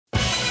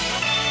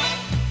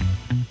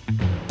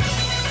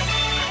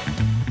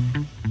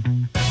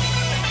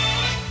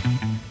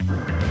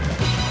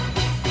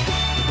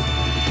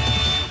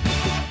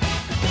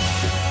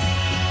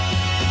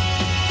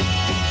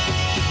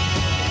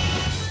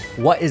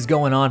What is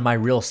going on, my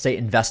real estate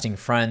investing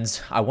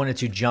friends? I wanted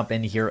to jump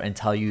in here and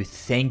tell you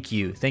thank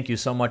you. Thank you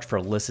so much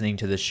for listening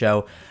to this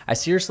show. I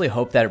seriously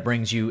hope that it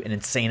brings you an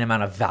insane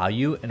amount of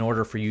value in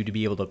order for you to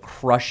be able to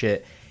crush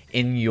it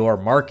in your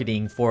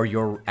marketing for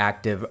your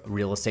active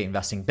real estate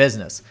investing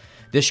business.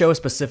 This show is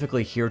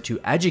specifically here to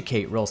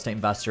educate real estate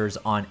investors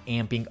on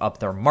amping up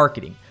their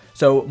marketing.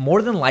 So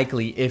more than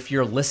likely, if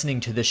you're listening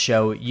to this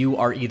show, you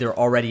are either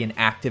already an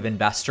active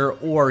investor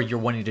or you're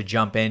wanting to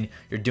jump in.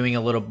 You're doing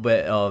a little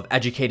bit of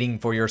educating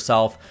for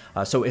yourself.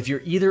 So if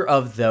you're either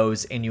of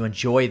those and you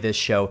enjoy this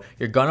show,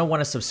 you're going to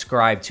want to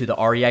subscribe to the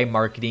REI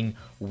Marketing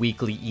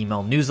weekly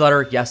email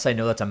newsletter. Yes, I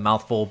know that's a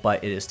mouthful,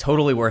 but it is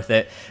totally worth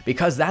it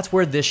because that's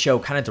where this show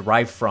kind of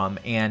derived from.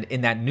 And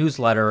in that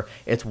newsletter,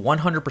 it's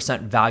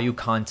 100% value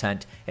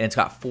content, and it's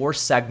got 4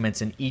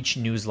 segments in each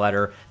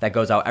newsletter that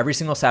goes out every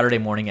single Saturday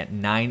morning at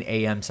 9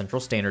 a.m. Central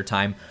Standard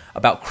Time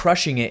about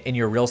crushing it in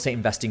your real estate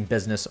investing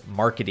business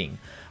marketing.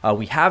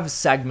 We have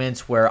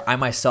segments where I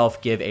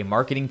myself give a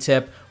marketing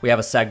tip. We have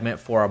a segment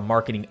for a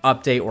marketing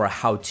update or a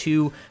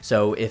how-to.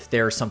 So if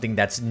there's something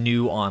that's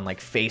new on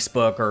like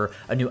Facebook or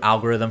a new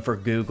algorithm for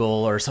Google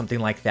or something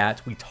like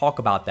that, we talk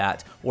about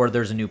that. Or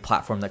there's a new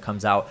platform that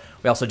comes out.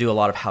 We also do a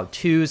lot of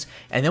how-tos.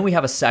 And then we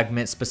have a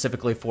segment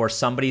specifically for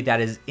somebody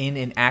that is in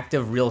an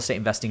active real estate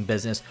investing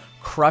business,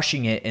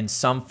 crushing it in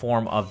some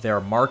form of their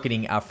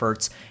marketing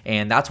efforts.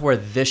 And that's where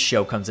this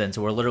show comes in.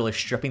 So we're literally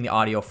stripping the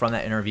audio from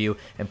that interview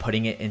and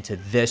putting it into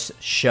this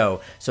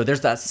show. So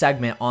there's that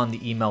segment on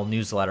the email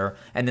newsletter.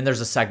 And then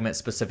there's a segment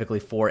specifically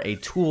for a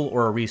tool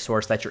or a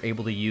resource that you're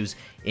able to use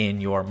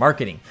in your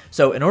marketing.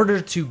 So in order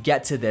to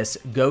get to this,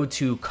 go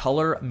to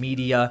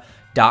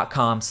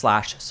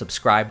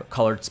colormedia.com/subscribe,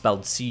 colored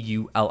spelled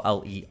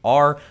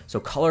C-U-L-L-E-R. So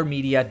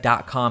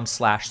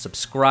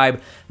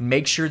colormedia.com/subscribe.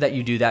 Make sure that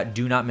you do that.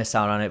 Do not miss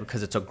out on it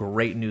because it's a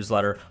great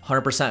newsletter,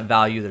 100%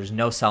 value. There's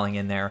no selling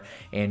in there,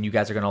 and you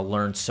guys are going to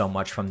learn so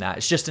much from that.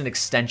 It's just an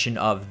extension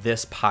of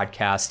this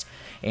podcast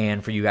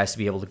and for you guys to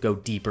be able to go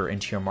deeper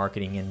into your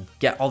marketing and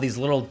get all these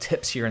little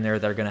tips here and there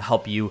that are going to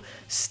help you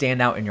stand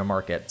out in your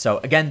market. So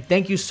again,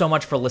 thank you so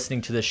much for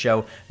listening to this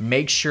show.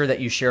 Make sure that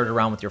you share it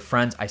around with your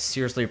friends. I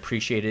seriously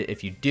appreciate it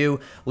if you do.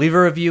 Leave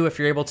a review if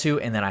you're able to,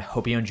 and then I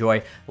hope you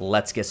enjoy.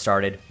 Let's get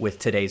started with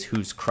today's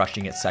Who's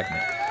Crushing It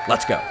segment.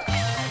 Let's go.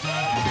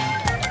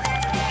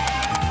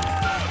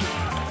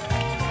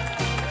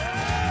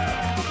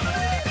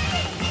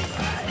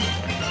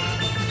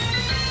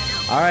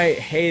 All right.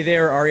 Hey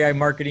there, REI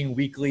Marketing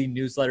Weekly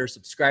newsletter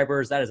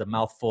subscribers. That is a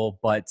mouthful,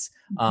 but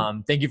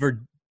thank you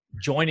for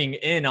joining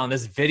in on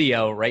this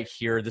video right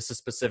here. This is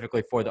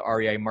specifically for the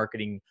REI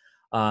Marketing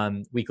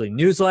Weekly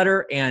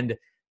newsletter. And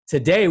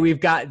today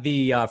we've got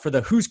for the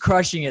Who's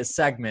Crushing It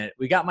segment,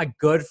 we got my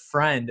good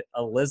friend,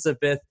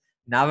 Elizabeth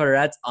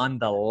Navarrete on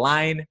the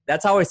line.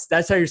 That's how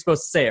you're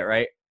supposed to say it,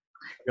 right?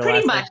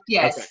 Pretty much,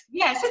 yes. Okay.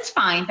 Yes, it's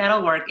fine.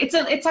 That'll work. It's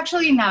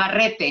actually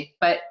Navarrete,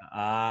 but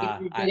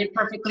you did it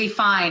perfectly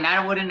fine.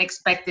 I wouldn't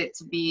expect it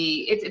to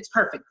be. It's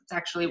perfect. It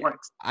actually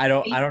works. I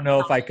don't know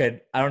if I could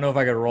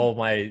roll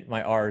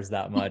my R's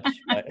that much.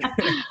 But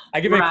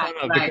I can make fun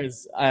of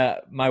because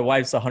my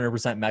wife's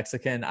 100%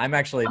 Mexican. I'm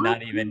actually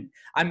not even.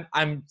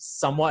 I'm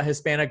somewhat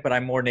Hispanic, but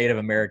I'm more Native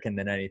American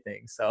than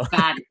anything. So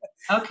got it.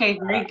 Okay,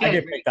 very good. I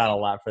get picked on a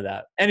lot for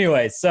that.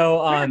 Anyway,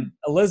 so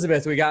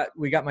Elizabeth, we got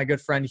my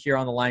good friend here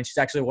on the line. She's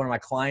actually one of my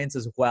clients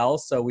as well.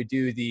 So we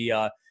do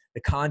the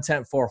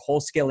content for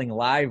Wholesaling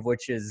Live,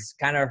 which is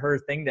kind of her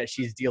thing that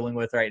she's dealing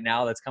with right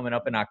now. That's coming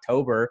up in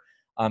October.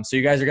 So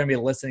you guys are going to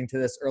be listening to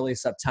this early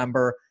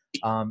September,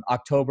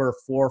 October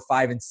 4,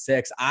 5, and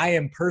 6. I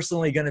am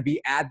personally going to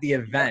be at the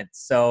event.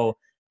 So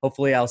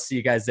hopefully I'll see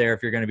you guys there.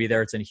 If you're going to be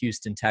there, it's in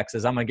Houston,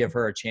 Texas. I'm going to give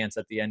her a chance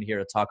at the end here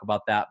to talk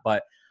about that.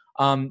 But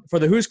for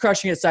the Who's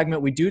Crushing It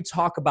segment, we do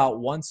talk about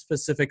one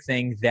specific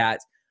thing that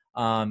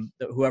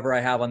whoever I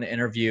have on the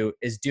interview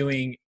is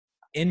doing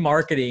in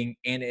marketing,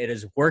 and it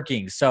is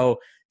working. So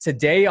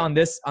today on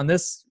this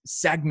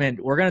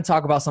segment, we're going to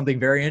talk about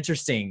something very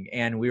interesting.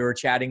 And we were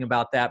chatting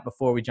about that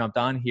before we jumped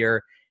on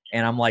here.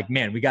 And I'm like,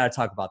 man, we got to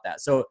talk about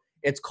that. So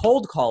it's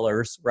cold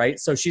callers, right?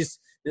 So she's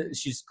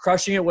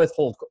crushing it with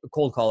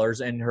cold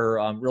callers in her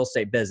real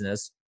estate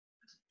business.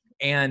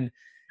 And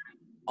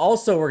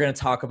also we're going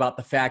to talk about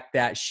the fact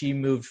that she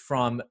moved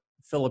from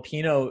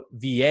Filipino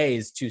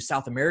VAs to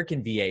South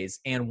American VAs.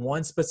 And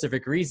one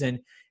specific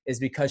reason is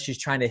because she's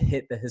trying to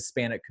hit the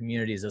Hispanic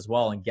communities as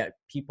well and get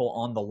people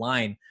on the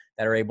line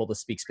that are able to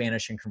speak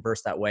Spanish and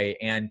converse that way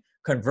and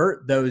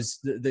convert the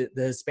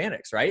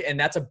Hispanics, right? And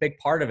that's a big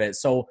part of it.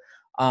 So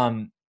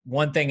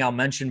one thing I'll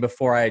mention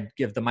before I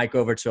give the mic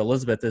over to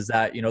Elizabeth is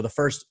that, the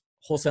first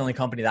wholesaling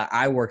company that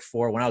I worked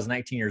for when I was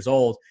 19 years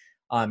old,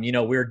 we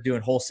were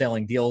doing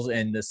wholesaling deals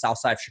in the south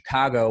side of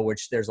Chicago,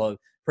 which there's a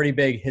pretty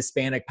big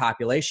Hispanic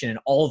population, and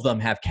all of them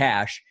have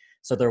cash.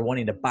 So they're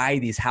wanting to buy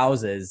these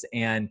houses.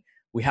 And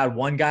we had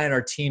one guy on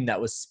our team that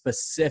was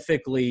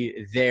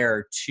specifically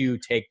there to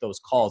take those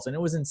calls. And it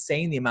was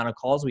insane the amount of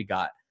calls we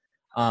got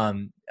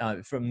from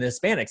the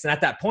Hispanics. And at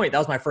that point, that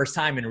was my first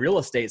time in real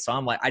estate. So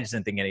I'm like, I just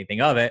didn't think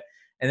anything of it.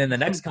 And then the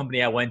next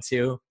company I went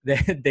to, they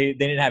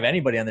didn't have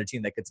anybody on their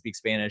team that could speak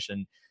Spanish.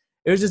 And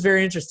it was just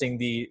very interesting,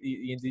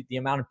 the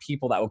amount of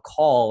people that would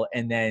call,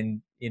 and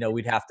then,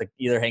 we'd have to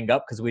either hang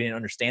up because we didn't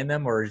understand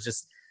them, or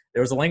just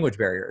there was a language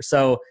barrier.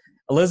 So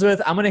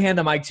Elizabeth, I'm going to hand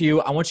the mic to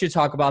you. I want you to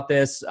talk about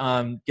this,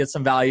 get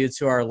some value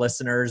to our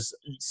listeners.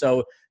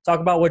 So talk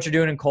about what you're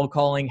doing in cold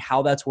calling,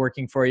 how that's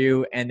working for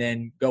you, and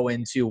then go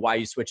into why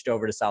you switched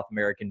over to South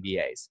American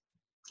VAs.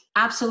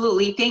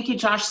 Absolutely. Thank you,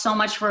 Josh, so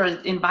much for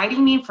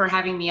inviting me, for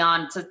having me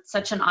on. It's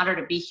such an honor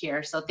to be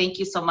here. So thank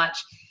you so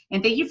much.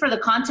 And thank you for the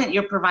content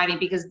you're providing,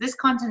 because this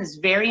content is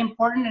very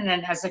important. And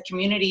then as a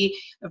community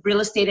of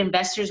real estate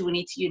investors, we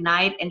need to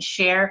unite and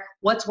share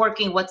what's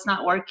working, what's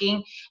not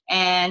working.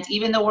 And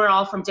even though we're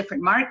all from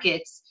different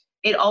markets,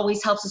 it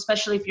always helps,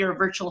 especially if you're a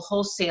virtual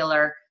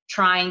wholesaler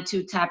trying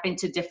to tap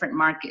into different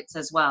markets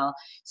as well.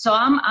 So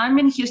I'm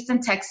in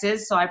Houston,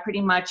 Texas. So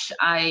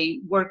I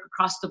work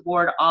across the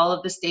board, all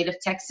of the state of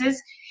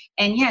Texas.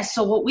 And yes,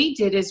 so what we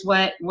did is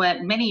what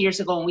many years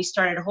ago when we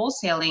started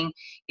wholesaling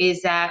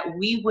is that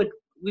we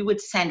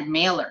would send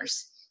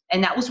mailers,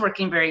 and that was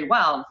working very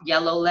well,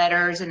 yellow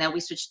letters. And then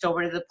we switched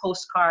over to the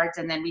postcards,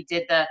 and then we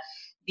did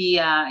we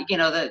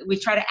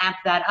try to amp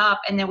that up.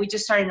 And then we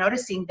just started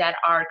noticing that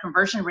our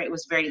conversion rate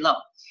was very low,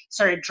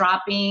 started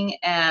dropping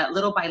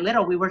little by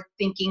little. We were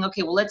thinking,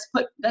 okay, well,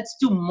 let's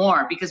do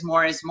more, because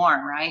more is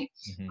more, right?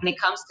 Mm-hmm. When it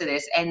comes to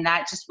this, and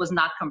that just was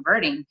not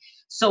converting.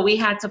 So we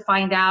had to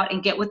find out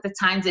and get with the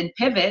times and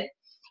pivot.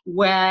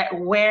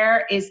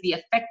 Where is the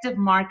effective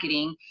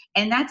marketing?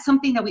 And that's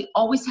something that we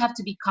always have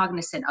to be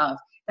cognizant of.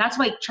 That's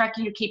why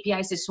tracking your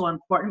KPIs is so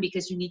important,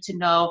 because you need to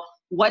know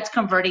what's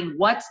converting,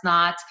 what's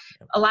not.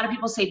 A lot of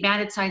people say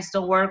bandit signs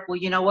don't work. Well,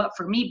 you know what?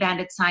 For me,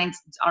 bandit signs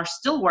are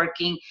still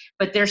working,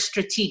 but they're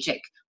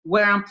strategic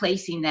where I'm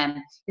placing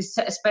them,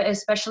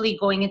 especially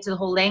going into the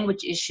whole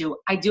language issue.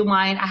 I do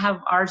mine. I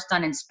have ours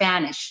done in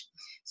Spanish.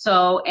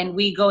 So, and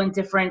we go in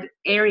different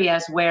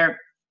areas where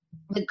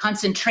the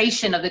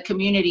concentration of the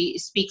community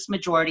speaks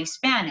majority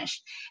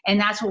Spanish. And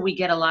that's where we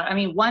get a lot. I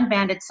mean, one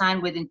bandit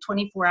sign within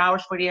 24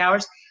 hours, 48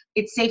 hours,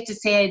 it's safe to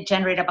say I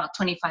generate about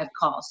 25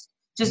 calls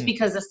just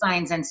because the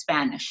sign's in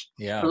Spanish.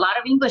 Yeah. A lot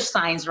of English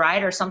signs,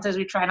 right? Or sometimes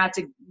we try not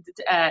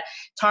to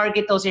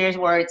target those areas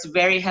where it's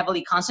very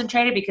heavily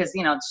concentrated because,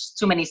 it's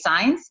too many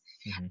signs.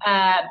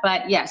 Mm-hmm.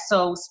 But yeah,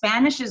 so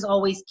Spanish is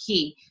always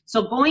key.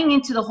 So going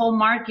into the whole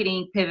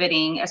marketing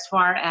pivoting, as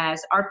far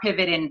as our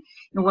pivot, and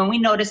when we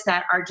noticed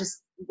that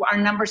our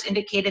numbers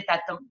indicated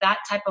that that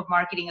type of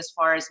marketing as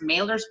far as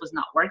mailers was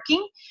not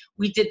working,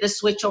 we did the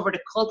switch over to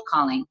cold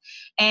calling.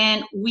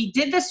 And we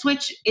did the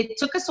switch. It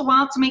took us a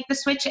while to make the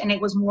switch, and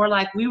it was more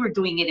like we were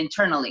doing it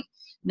internally.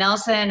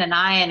 Nelson and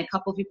I and a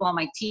couple of people on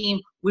my team,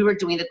 we were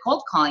doing the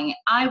cold calling.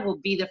 I will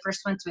be the first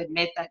one to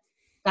admit that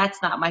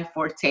that's not my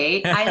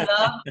forte.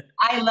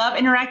 I love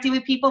interacting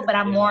with people, but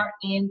I'm more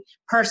in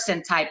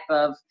person type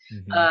of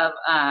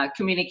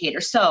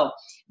communicator. So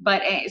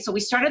we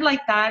started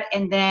like that,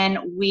 and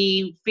then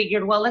we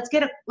figured, well, let's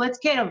get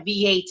a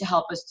VA to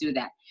help us do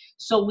that.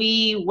 So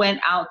we went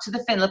out to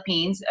the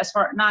Philippines,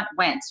 not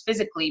went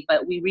physically,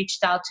 but we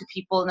reached out to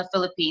people in the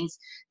Philippines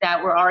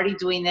that were already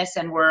doing this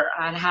and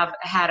have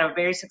had a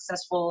very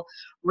successful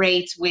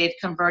rate with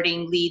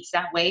converting leads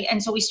that way.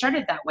 And so we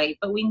started that way,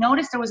 but we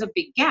noticed there was a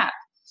big gap.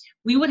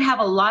 We would have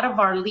a lot of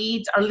our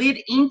lead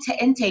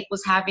intake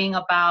was having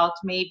about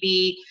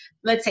maybe,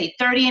 let's say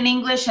 30 in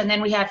English, and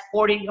then we had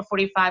 40 or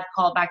 45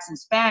 callbacks in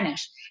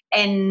Spanish,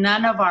 and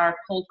none of our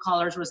cold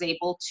callers was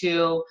able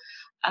to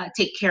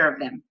take care of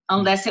them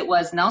unless it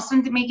was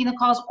Nelson making the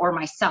calls or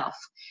myself.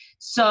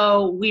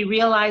 So we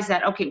realized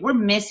that, okay, we're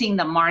missing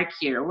the mark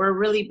here. We're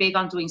really big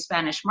on doing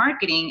Spanish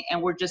marketing,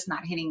 and we're just not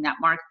hitting that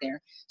mark there.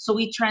 So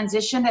we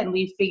transitioned and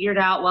we figured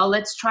out, well,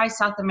 let's try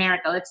South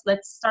America.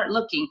 Let's start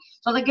looking.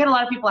 So I get a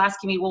lot of people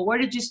asking me, well, where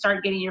did you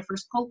start getting your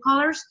first cold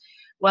callers?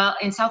 Well,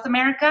 in South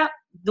America,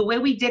 the way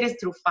we did is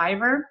through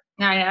Fiverr.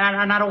 Now,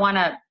 I don't want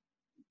to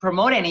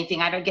promote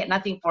anything. I don't get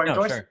nothing for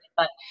endorsement,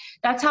 but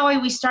that's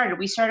how we started.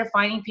 We started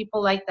finding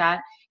people like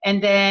that.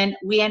 And then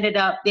they ended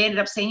up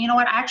saying, you know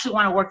what, I actually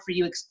want to work for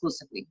you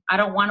exclusively. I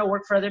don't want to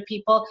work for other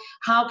people.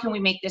 How can we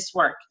make this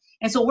work?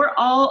 And so we're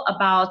all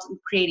about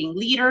creating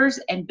leaders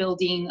and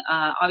building,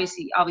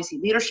 obviously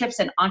leaderships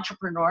and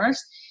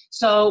entrepreneurs.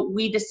 So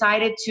we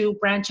decided to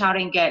branch out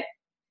and get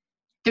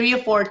 3 or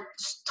 4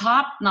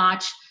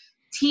 top-notch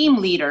team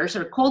leaders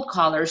or cold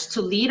callers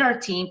to lead our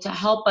team to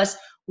help us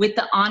with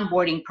the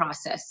onboarding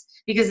process.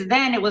 Because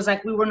then it was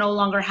like we were no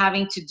longer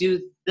having to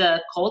do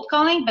the cold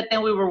calling, but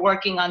then we were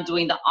working on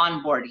doing the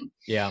onboarding.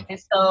 Yeah. And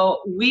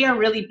so we are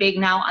really big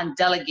now on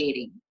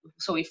delegating.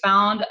 So we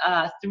found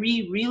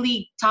 3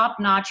 really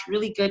top-notch,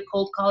 really good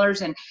cold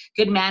callers and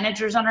good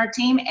managers on our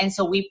team. And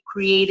so we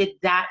created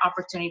that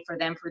opportunity for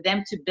them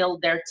to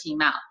build their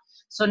team out.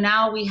 So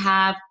now we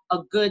have a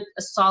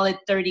solid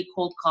 30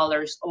 cold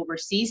callers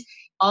overseas,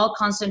 all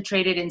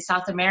concentrated in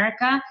South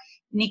America.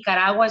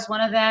 Nicaragua is one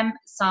of them,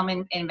 some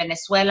in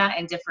Venezuela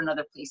and different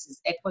other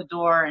places,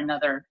 Ecuador and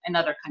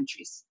other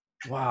countries.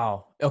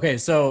 Wow. Okay.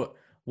 So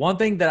one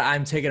thing that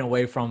I'm taking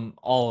away from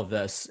all of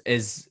this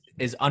is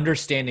is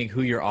understanding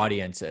who your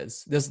audience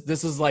is.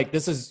 This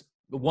is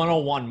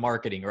 101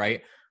 marketing,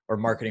 right? Or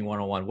marketing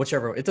 101,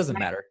 whichever, it doesn't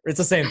matter. It's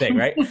the same thing,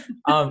 right?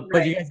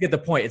 But you guys get the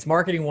point. It's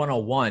marketing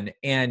 101.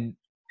 And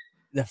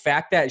the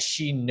fact that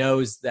she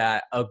knows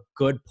that a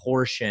good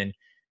portion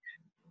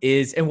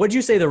is, and what'd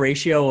you say the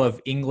ratio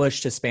of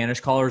English to Spanish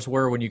callers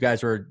were when you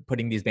guys were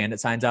putting these bandit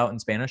signs out in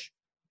Spanish?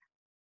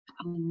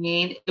 I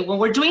mean, when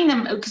we're doing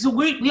them, because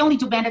we only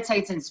do bandit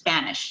sites in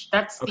Spanish.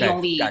 That's the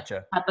only type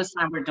of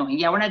sign we're doing.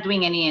 Yeah, we're not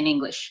doing any in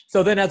English.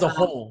 So then as a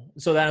whole,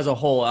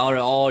 out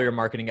of all your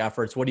marketing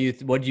efforts, what do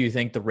you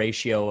think the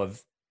ratio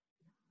of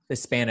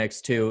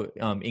Hispanics to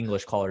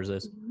English callers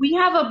is? We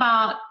have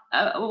about,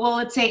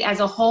 let's say as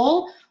a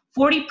whole,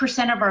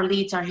 40% of our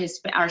leads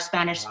are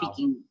Spanish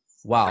speaking.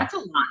 Wow. That's a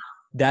lot.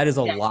 That is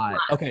a lot.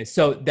 Okay.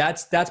 So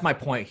that's my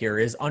point here,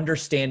 is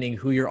understanding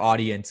who your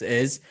audience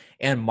is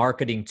and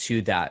marketing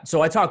to that.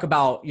 So I talk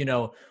about,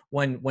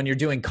 when you're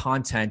doing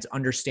content,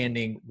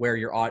 understanding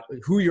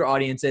who your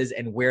audience is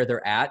and where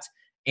they're at.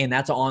 And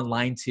that's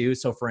online too.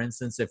 So for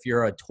instance, if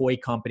you're a toy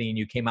company and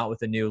you came out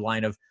with a new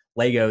line of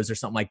Legos or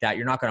something like that,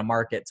 you're not going to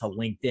market to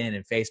LinkedIn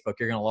and Facebook.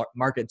 You're going to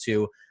market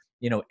to,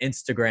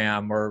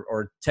 Instagram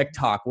or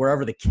TikTok,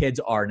 wherever the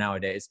kids are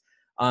nowadays.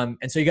 And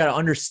so you got to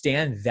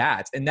understand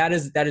that. And that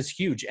is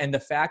huge. And the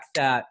fact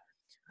that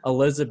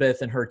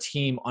Elizabeth and her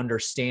team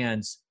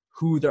understands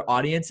who their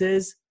audience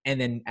is,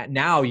 and then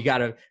now you got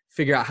to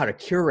figure out how to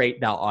curate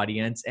that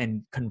audience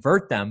and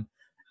convert them.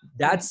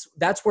 That's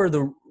where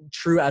the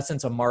true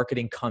essence of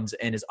marketing comes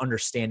in, is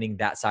understanding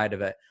that side of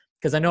it.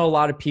 Because I know a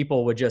lot of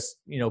people would just,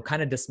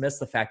 kind of dismiss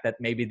the fact that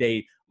maybe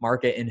they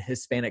market in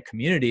Hispanic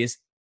communities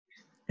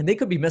and they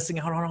could be missing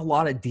out on a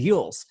lot of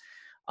deals.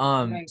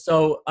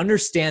 So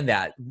understand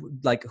that,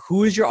 like,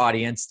 who is your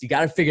audience? You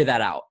got to figure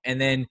that out,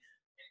 and then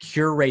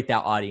curate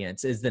that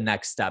audience is the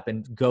next step,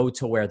 and go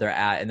to where they're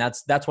at. And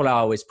that's what I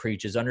always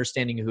preach, is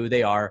understanding who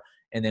they are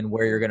and then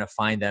where you're going to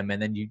find them.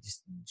 And then you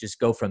just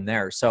go from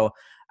there. So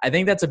I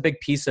think that's a big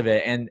piece of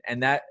it.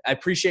 And that, I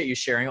appreciate you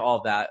sharing all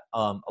of that,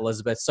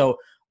 Elizabeth. So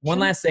one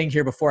last thing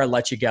here before I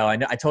let you go. I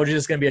told you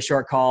this is going to be a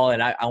short call,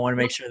 and I want to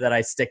make sure that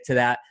I stick to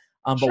that.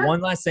 But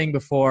one last thing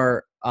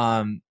before,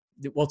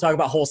 we'll talk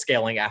about whole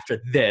scaling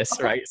after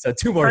this, right? So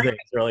two more things,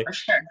 really. For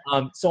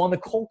sure. So on the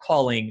cold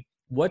calling,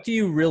 what do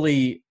you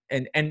really,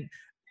 and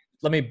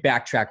let me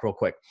backtrack real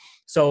quick.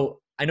 So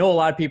I know a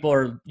lot of people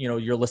are,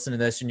 you're listening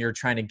to this and you're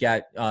trying to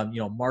get,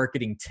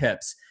 marketing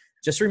tips.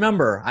 Just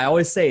remember, I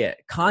always say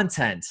it,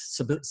 content,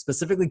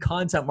 specifically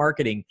content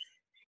marketing,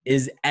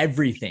 is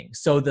everything.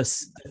 So the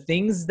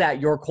things that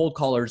your cold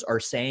callers are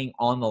saying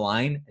on the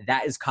line,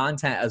 that is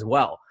content as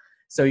well.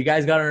 So you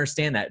guys got to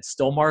understand that it's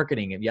still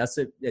marketing. And yes,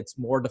 it's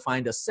more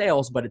defined as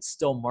sales, but it's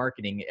still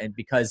marketing. And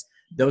because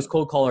those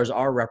cold callers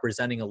are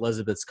representing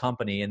Elizabeth's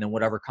company, and then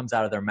whatever comes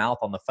out of their mouth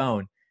on the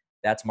phone,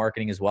 that's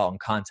marketing as well, and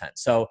content.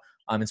 So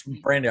it's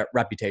brand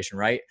reputation,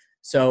 right?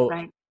 So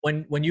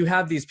when you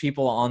have these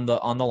people on the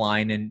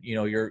line, and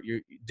you're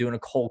doing a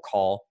cold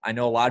call, I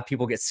know a lot of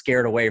people get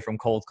scared away from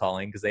cold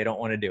calling because they don't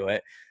want to do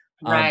it.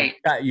 Right.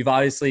 You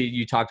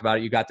talked about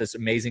it. You got this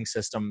amazing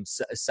system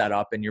set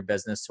up in your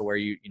business to where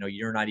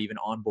you're not even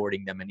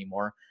onboarding them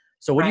anymore.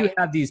 So what do you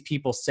have these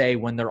people say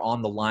when they're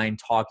on the line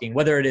talking,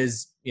 whether it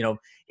is,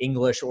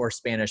 English or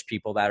Spanish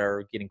people that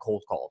are getting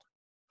cold called?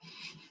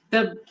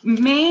 The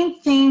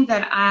main thing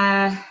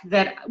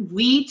that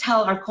we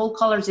tell our cold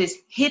callers is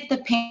hit the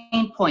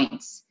pain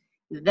points.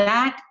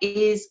 That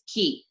is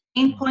key.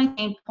 Pain point.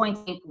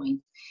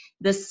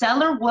 The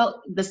seller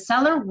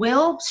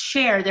will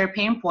share their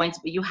pain points,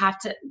 but you have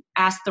to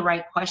ask the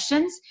right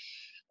questions.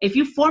 If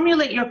you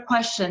formulate your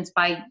questions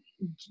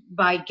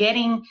by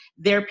getting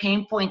their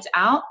pain points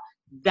out,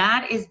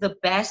 that is the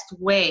best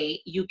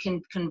way you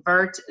can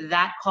convert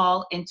that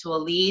call into a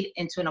lead,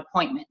 into an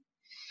appointment.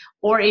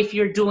 Or if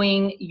you're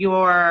doing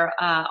your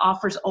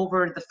offers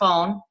over the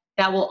phone,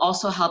 that will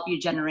also help you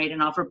generate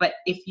an offer. But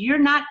if you're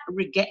not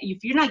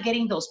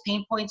getting those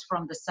pain points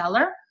from the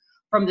seller,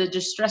 from the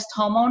distressed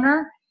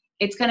homeowner,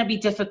 it's going to be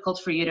difficult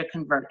for you to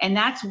convert. And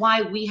that's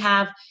why we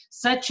have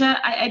such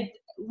right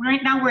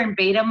now we're in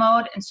beta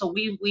mode. And so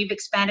we've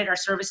expanded our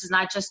services,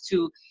 not just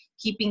to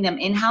keeping them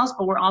in-house,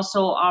 but we're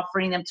also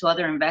offering them to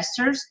other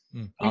investors.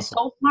 Awesome. And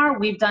so far,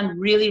 we've done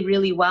really,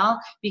 really well,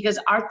 because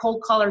our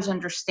cold callers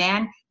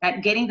understand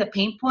that getting the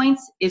pain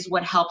points is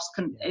what helps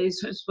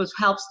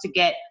to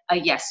get a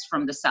yes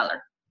from the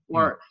seller,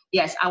 or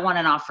yes, I want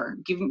an offer.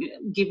 Give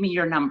me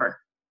your number.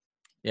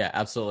 Yeah,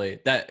 absolutely.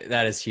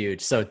 That is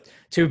huge. So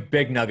two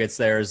big nuggets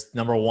there is,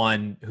 number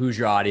one, who's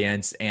your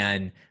audience,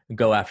 and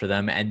go after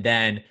them, and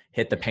then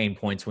hit the pain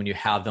points when you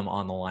have them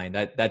on the line.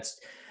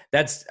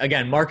 That's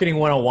again, marketing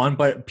 101,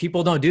 but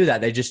people don't do that.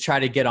 They just try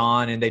to get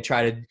on and they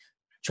try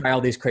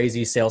all these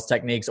crazy sales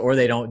techniques, or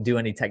they don't do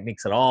any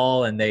techniques at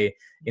all. And they,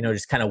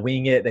 just kind of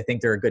wing it. They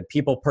think they're a good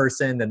people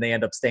person. Then they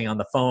end up staying on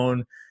the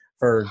phone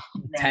for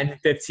 10,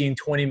 15,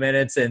 20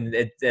 minutes and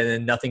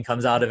then nothing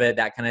comes out of it,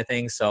 that kind of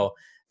thing. So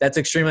that's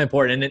extremely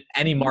important. And in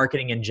any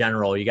marketing in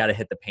general, you got to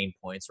hit the pain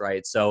points,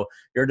 right? So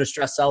you're a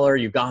distressed seller,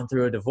 you've gone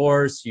through a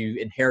divorce, you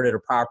inherited a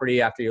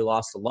property after you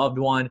lost a loved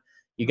one.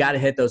 You got to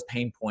hit those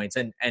pain points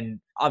and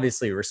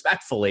obviously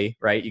respectfully,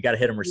 right? You got to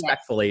hit them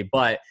respectfully,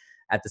 but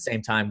at the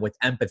same time with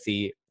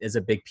empathy is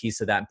a big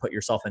piece of that, and put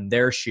yourself in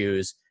their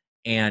shoes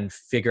and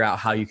figure out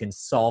how you can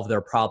solve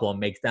their problem,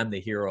 make them the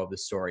hero of the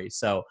story.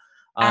 So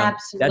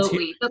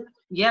absolutely.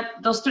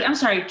 Yep. Those three, I'm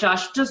sorry,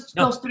 Josh, just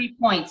those 3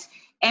 points.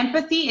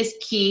 Empathy is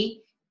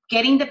key,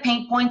 getting the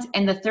pain points.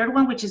 And the third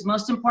one, which is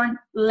most important,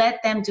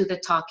 let them do the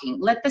talking.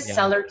 Let the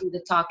seller do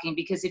the talking,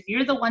 because if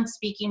you're the one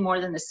speaking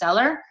more than the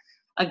seller,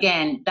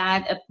 again,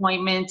 that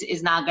appointment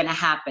is not going to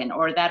happen,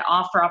 or that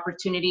offer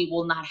opportunity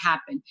will not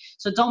happen.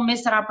 So don't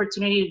miss that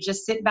opportunity to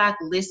just sit back,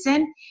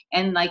 listen.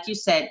 And like you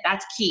said,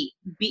 that's key.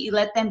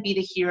 Let them be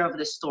the hero of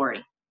the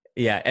story.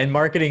 Yeah. And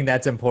marketing,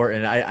 that's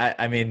important.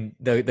 I mean,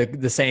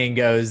 the saying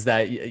goes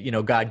that, you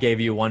know, God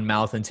gave you one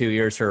mouth and 2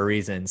 ears for a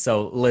reason.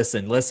 So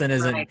listen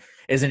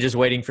isn't just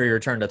waiting for your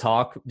turn to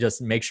talk.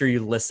 Just make sure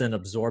you listen,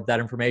 absorb that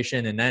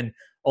information. And then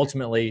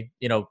ultimately,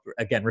 you know,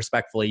 again,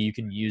 respectfully, you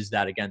can use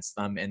that against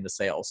them in the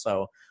sale.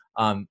 So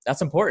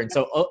that's important.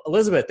 So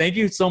Elizabeth, thank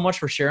you so much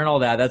for sharing all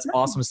that. That's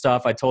awesome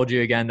stuff. I told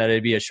you again that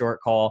it'd be a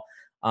short call.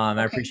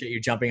 I appreciate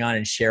you jumping on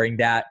and sharing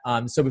that.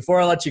 So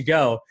before I let you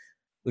go,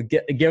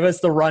 give us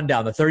the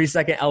rundown, the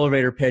 30-second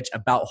elevator pitch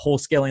about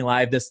Wholesaling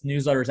Live. This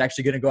newsletter is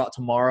actually going to go out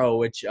tomorrow,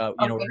 which, you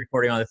know, we're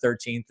recording on the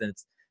 13th, and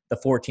it's the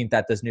 14th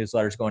that this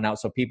newsletter is going out.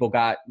 So people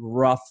got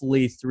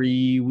roughly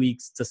 3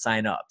 weeks to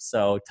sign up.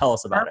 So tell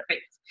us about it.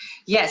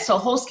 Yes, so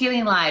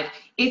Wholesaling Live,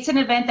 it's an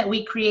event that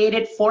we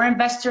created for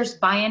investors,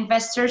 by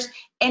investors,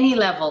 any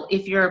level.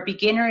 If you're a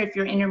beginner, if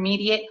you're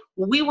intermediate,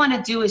 what we want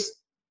to do is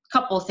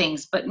couple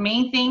things, but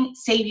main thing,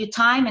 save you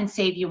time and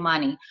save you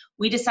money.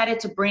 We decided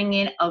to bring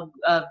in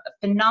a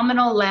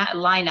phenomenal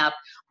lineup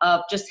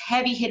of just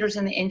heavy hitters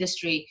in the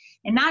industry.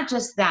 And not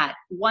just that,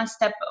 one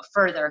step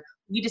further,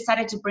 we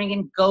decided to bring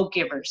in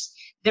go-givers.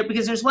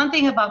 Because there's one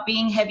thing about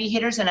being heavy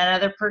hitters and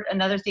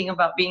another thing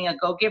about being a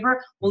go-giver.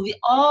 Well,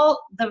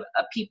 all the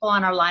people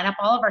on our lineup,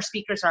 all of our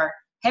speakers are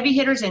heavy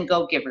hitters and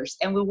go-givers.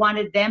 And we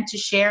wanted them to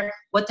share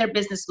what their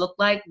business looked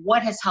like,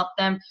 what has helped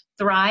them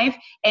thrive.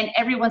 And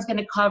everyone's going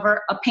to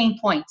cover a pain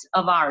point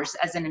of ours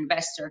as an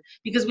investor,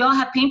 because we all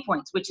have pain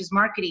points, which is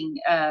marketing,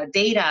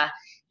 data,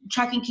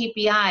 tracking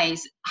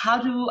KPIs,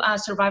 how to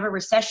survive a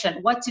recession,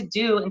 what to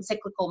do in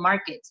cyclical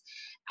markets,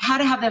 how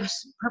to have the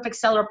perfect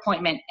seller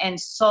appointment, and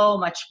so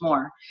much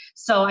more.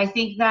 So I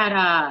think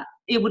that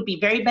it would be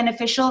very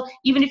beneficial,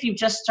 even if you've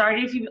just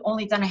started, if you've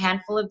only done a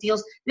handful of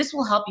deals. This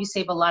will help you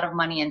save a lot of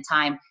money and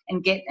time,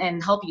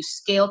 and help you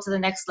scale to the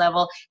next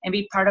level and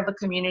be part of a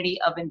community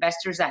of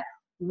investors that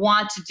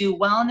want to do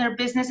well in their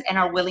business and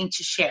are willing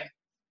to share.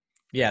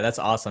 Yeah, that's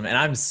awesome. And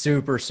I'm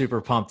super,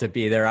 super pumped to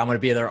be there. I'm going to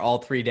be there all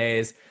 3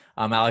 days.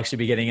 I'll actually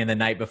be getting in the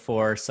night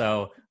before,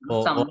 so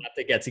we'll have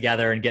to get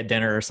together and get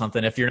dinner or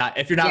something. If you're not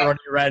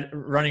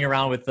running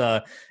around with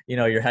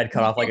your head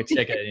cut off like a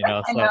chicken, you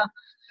know.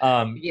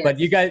 So, but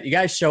you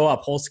guys show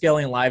up,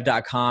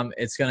 wholesalinglive.com.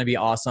 It's going to be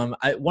awesome.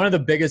 One of the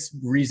biggest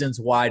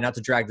reasons why, not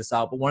to drag this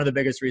out, but one of the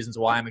biggest reasons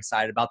why I'm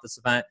excited about this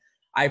event,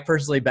 I've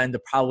personally been to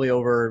probably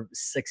over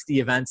 60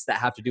 events that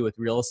have to do with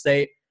real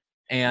estate,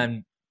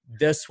 and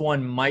this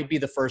one might be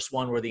the first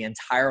one where the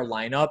entire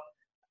lineup,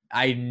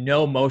 I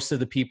know most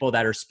of the people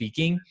that are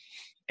speaking,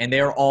 and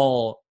they're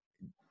all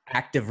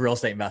active real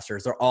estate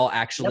investors. They're all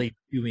actually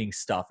doing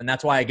stuff. And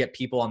that's why I get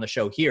people on the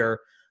show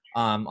here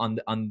on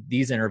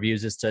these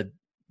interviews, is to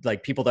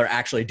like people that are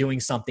actually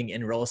doing something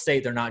in real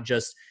estate. They're not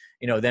just,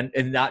 then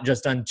not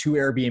just done 2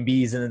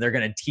 Airbnbs and then they're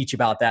going to teach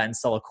about that and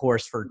sell a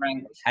course for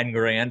 10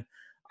 grand.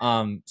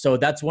 So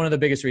that's one of the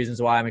biggest reasons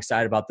why I'm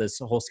excited about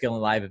this Wholesaling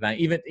Live event.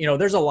 Even,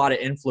 there's a lot of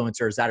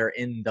influencers that are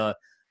in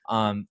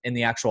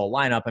the actual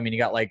lineup. I mean, you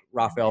got like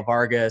Rafael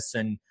Vargas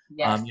and,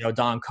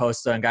 Don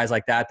Costa and guys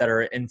like that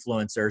are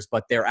influencers,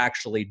 but they're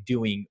actually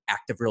doing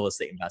active real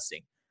estate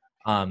investing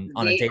on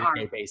a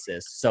day-to-day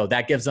basis. So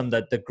that gives them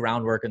the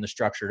groundwork and the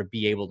structure to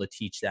be able to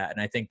teach that.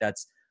 And I think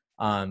that's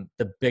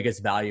the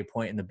biggest value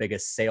point and the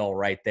biggest sale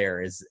right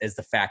there is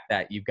the fact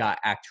that you've got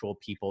actual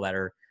people that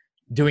are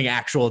doing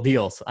actual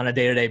deals on a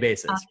day-to-day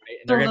basis. Right?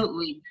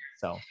 Absolutely.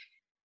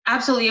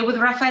 Absolutely. With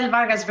Rafael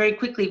Vargas, very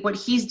quickly, what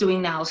he's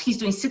doing now is he's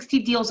doing 60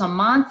 deals a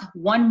month,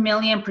 1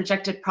 million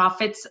projected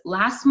profits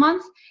last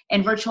month,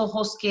 and virtual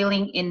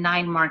wholesaling in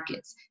 9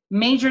 markets.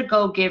 Major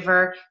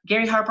go-giver.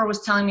 Gary Harper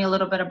was telling me a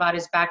little bit about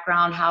his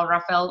background, how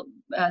Rafael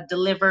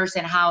delivers,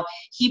 and how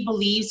he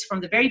believes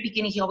from the very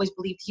beginning, he always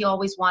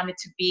wanted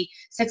to be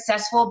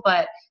successful,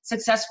 but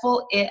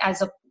successful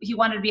he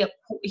wanted to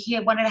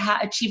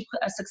achieve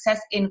a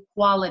success in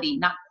quality,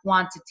 not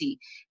quantity.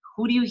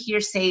 Who do you hear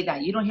say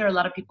that? You don't hear a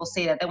lot of people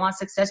say that. They want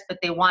success, but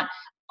they want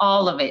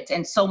all of it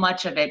and so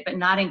much of it, but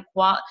not in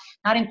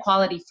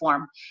quality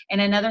form. And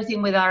another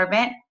thing with our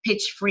event,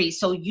 pitch free.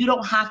 So you're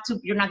not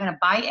going to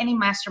buy any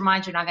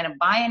masterminds. You're not going to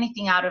buy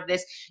anything out of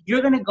this.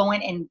 You're going to go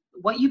in, and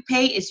what you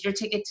pay is your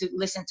ticket to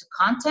listen to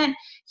content,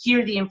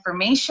 hear the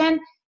information,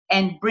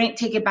 and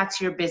take it back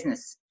to your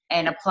business.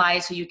 and apply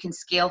so you can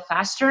scale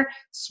faster,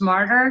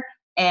 smarter,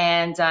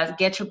 and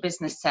get your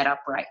business set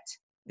up right.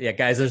 Yeah,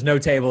 guys, there's no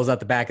tables at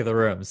the back of the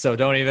room, so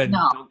don't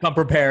come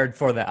prepared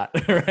for that.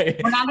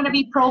 Right? We're not going to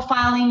be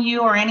profiling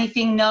you or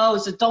anything. No,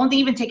 so don't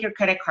even take your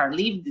credit card.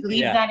 Leave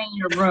that in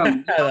your room.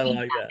 You don't need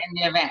that in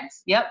the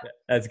events. Yep. Yeah,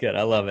 that's good.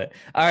 I love it.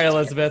 All right,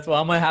 Elizabeth. Well,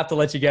 I'm gonna have to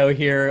let you go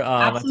here.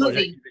 Absolutely. I told you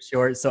I'd keep it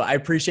short, so I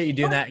appreciate you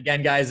doing that.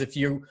 Again, guys, if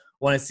you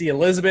want to see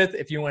Elizabeth,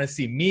 if you want to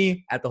see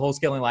me at the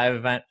Wholesaling Live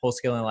event,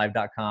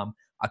 wholesalinglive.com,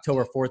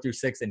 October 4th through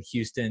 6th in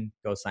Houston.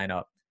 Go sign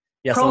up.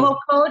 Yes, promo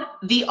code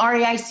the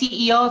REI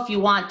CEO if you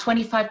want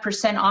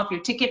 25% off your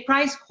ticket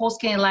price.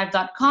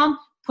 Wholesalinglive.com.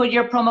 Put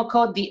your promo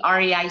code the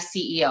REI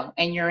CEO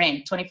and you're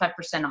in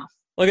 25% off.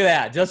 Look at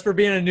that! Just for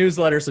being a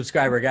newsletter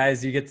subscriber,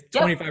 guys, you get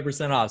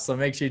 25% off. So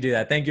make sure you do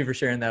that. Thank you for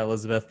sharing that,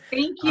 Elizabeth.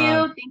 Thank you.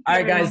 All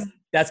right, guys,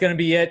 that's going to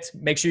be it.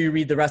 Make sure you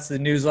read the rest of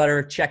the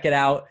newsletter. Check it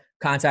out.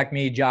 Contact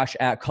me, Josh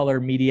at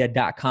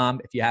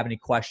colormedia.com if you have any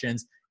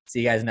questions.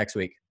 See you guys next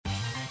week.